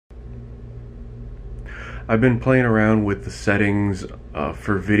I've been playing around with the settings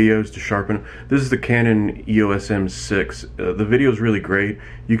for videos to sharpen. This is the Canon EOS M6. The video is really great.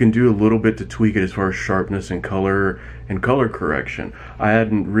 You can do a little bit to tweak it as far as sharpness and color correction. I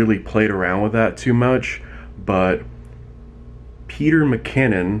hadn't really played around with that too much, but Peter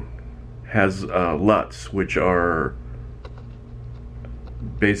Mckinnon has LUTs, which are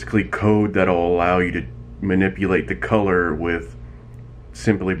basically code that'll allow you to manipulate the color with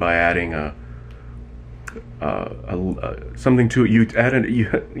simply by adding something to it.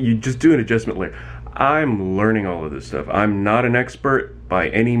 You just do an adjustment layer. I'm learning all of this stuff. I'm not an expert by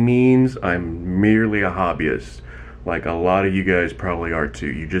any means. I'm merely a hobbyist, like a lot of you guys probably are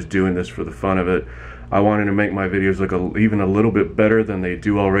too. You're just doing this for the fun of it. I wanted to make my videos look even a little bit better than they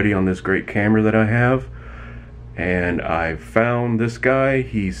do already on this great camera that I have. And I found this guy.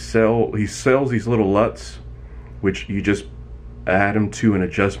 He sells these little LUTs, which you just add them to an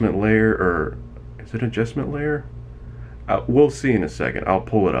adjustment layer, or is it adjustment layer? We'll see in a second. I'll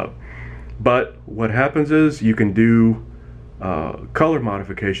pull it up. But what happens is you can do color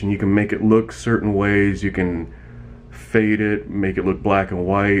modification. You can make it look certain ways. You can fade it, make it look black and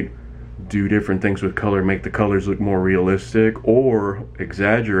white, do different things with color, make the colors look more realistic, or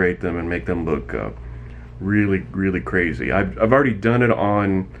exaggerate them and make them look really crazy. I've already done it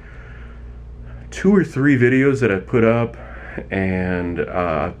on 2 or 3 videos that I put up, and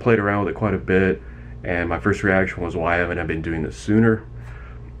I've played around with it quite a bit, and my first reaction was, why haven't I been doing this sooner?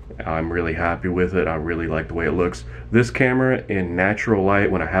 I'm really happy with it. I really like the way it looks. This camera in natural light,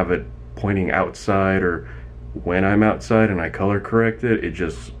 when I have it pointing outside or when I'm outside and I color correct it, it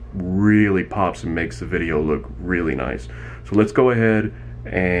just really pops and makes the video look really nice. So let's go ahead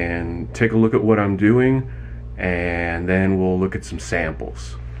and take a look at what I'm doing, and then we'll look at some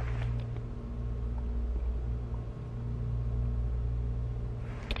samples.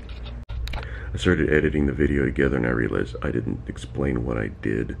 I started editing the video together and I realized I didn't explain what I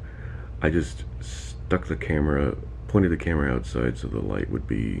did. I just stuck the camera, pointed the camera outside so the light would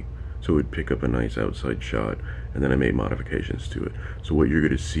be, so it would pick up a nice outside shot, and then I made modifications to it. So what you're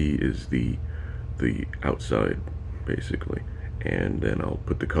going to see is the outside basically, and then I'll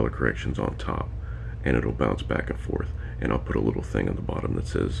put the color corrections on top, and it'll bounce back and forth, and I'll put a little thing on the bottom that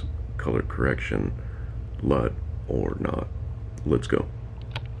says color correction, LUT or not. Let's go.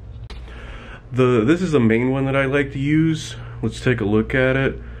 This is the main one that I like to use. Let's take a look at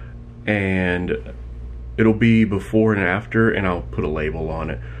it, and it'll be before and after, and I'll put a label on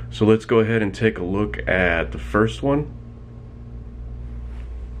it. So let's go ahead and take a look at the first one.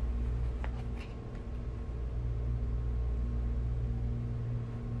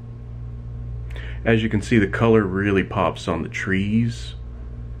 As you can see, the color really pops on the trees,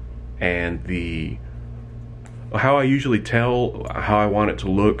 and how I usually tell how I want it to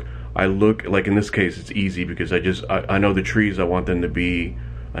look, I look, like in this case it's easy because I know the trees, I want them to be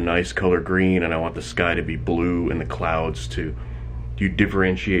a nice color green, and I want the sky to be blue, and the clouds to, you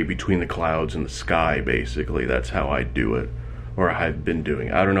differentiate between the clouds and the sky basically. That's how I do it, or I have been doing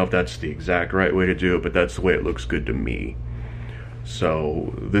it. I don't know if that's the exact right way to do it, but that's the way it looks good to me.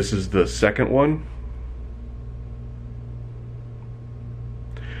 So this is the second one.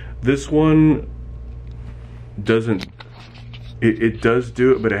 This one doesn't, it does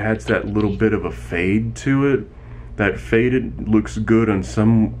do it, but it has that little bit of a fade to it. That faded looks good on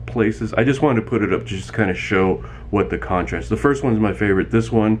some places. I just wanted to put it up to just kind of show what the contrast. The first one's my favorite.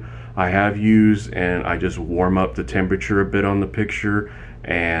 This one I have used, and I just warm up the temperature a bit on the picture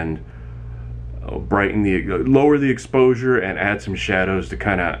and lower the exposure and add some shadows to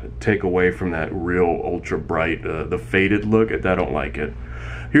kind of take away from that real ultra bright, the faded look. I don't like it.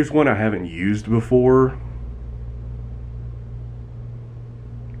 Here's one I haven't used before.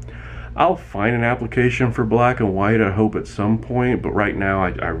 I'll find an application for black and white, I hope, at some point, but right now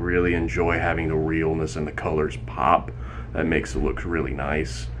I really enjoy having the realness and the colors pop. That makes it look really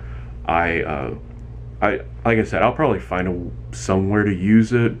nice. Like I said, I'll probably find somewhere to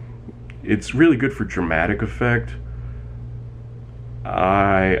use it. It's really good for dramatic effect.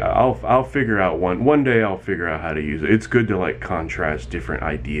 I'll figure out one day I'll figure out how to use it. It's good to like contrast different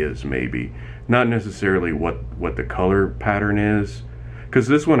ideas, maybe. Not necessarily what the color pattern is. Because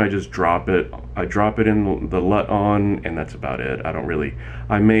this one I just drop it. I drop it in the LUT on, and that's about it.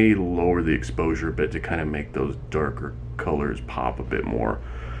 I may lower the exposure a bit to kind of make those darker colors pop a bit more.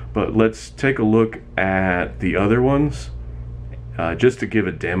 But let's take a look at the other ones, just to give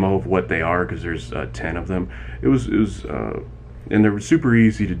a demo of what they are, because there's 10 of them. And they're super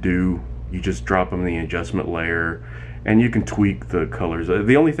easy to do. You just drop them in the adjustment layer, and you can tweak the colors.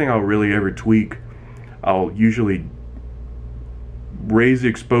 The only thing I'll really ever tweak, I'll usually raise the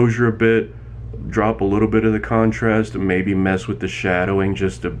exposure a bit, drop a little bit of the contrast, maybe mess with the shadowing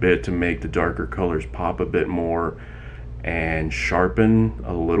just a bit to make the darker colors pop a bit more, and sharpen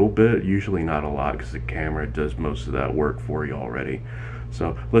a little bit, usually not a lot because the camera does most of that work for you already.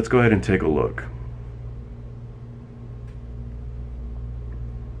 So let's go ahead and take a look.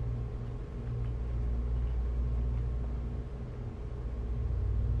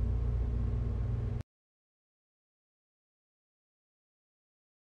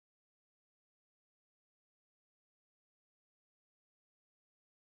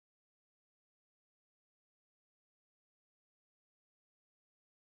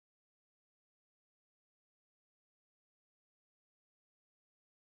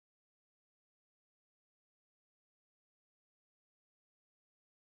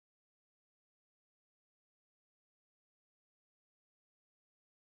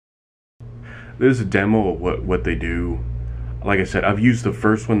 This is a demo of what they do. Like I said, I've used the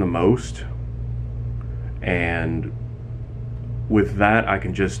first one the most, and with that I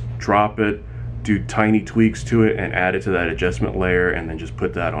can just drop it, do tiny tweaks to it, and add it to that adjustment layer, and then just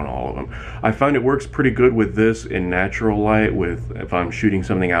put that on all of them. I find it works pretty good with this in natural light, with if I'm shooting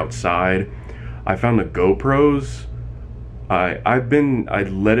something outside. I found the GoPros, I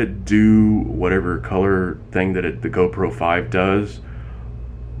let it do whatever color thing that the GoPro 5 does,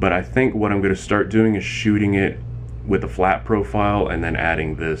 but I think what I'm going to start doing is shooting it with a flat profile and then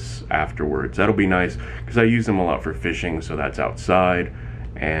adding this afterwards. That'll be nice because I use them a lot for fishing, so that's outside.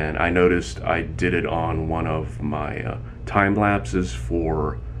 And I noticed I did it on one of my time lapses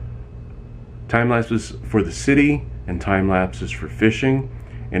for the city and time lapses for fishing,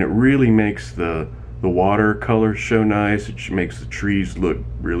 and it really makes the water colors show nice. It makes the trees look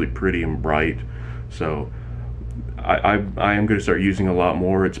really pretty and bright. So I am going to start using a lot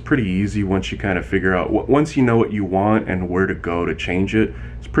more. It's pretty easy once you kind of figure out, once you know what you want and where to go to change it,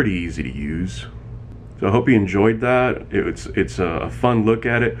 it's pretty easy to use. So I hope you enjoyed that. It's a fun look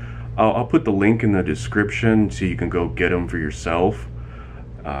at it. I'll put the link in the description so you can go get them for yourself.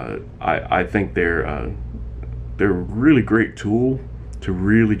 I think they're a really great tool to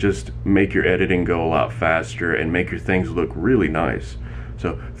really just make your editing go a lot faster and make your things look really nice.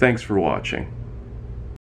 So thanks for watching.